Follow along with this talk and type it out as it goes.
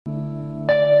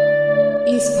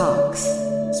eSparks,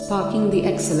 sparking the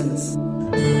excellence.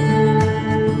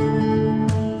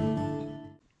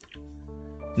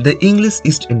 The English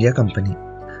East India Company.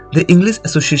 The English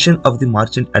Association of the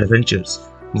Merchant Adventurers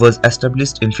was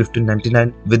established in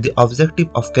 1599 with the objective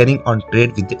of carrying on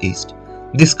trade with the East.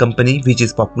 This company, which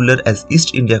is popular as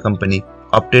East India Company,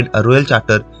 obtained a royal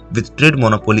charter with trade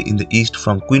monopoly in the East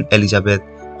from Queen Elizabeth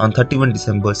on 31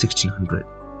 December 1600.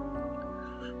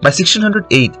 By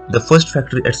 1608, the first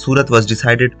factory at Surat was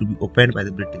decided to be opened by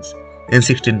the British. In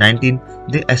 1619,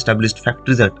 they established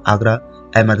factories at Agra,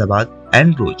 Ahmedabad,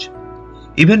 and Roj.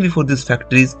 Even before these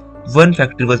factories, one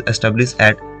factory was established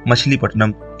at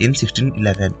Machilipatnam in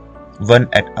 1611, one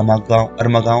at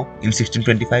Armagaon in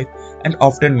 1625, and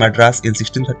obtained Madras in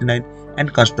 1639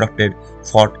 and constructed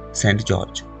Fort St.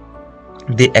 George.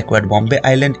 They acquired Bombay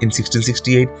Island in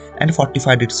 1668 and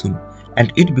fortified it soon,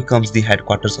 and it becomes the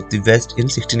headquarters of the West in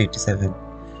 1687.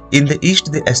 In the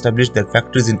East, they established their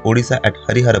factories in Odisha at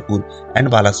Hariharapur and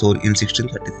Balasore in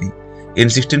 1633. In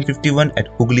 1651 at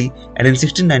Hooghly, and in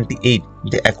 1698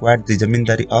 they acquired the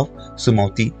Zamindari of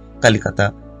Sumauti,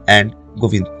 Kalikata and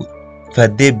Govindpur, where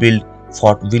they built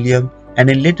Fort William, and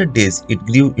in later days it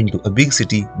grew into a big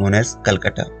city known as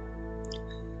Calcutta.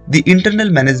 The internal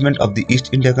management of the East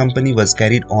India Company was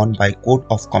carried on by Court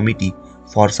of Committee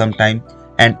for some time,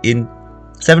 and in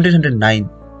 1709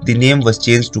 the name was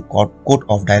changed to Court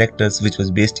of Directors, which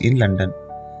was based in London.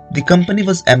 The company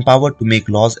was empowered to make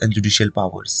laws and judicial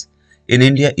powers. In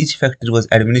India, each factory was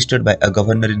administered by a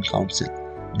governor in council.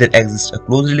 There exists a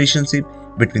close relationship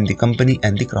between the company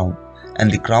and the crown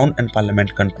and the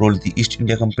Parliament controlled the East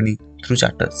India Company through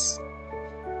charters.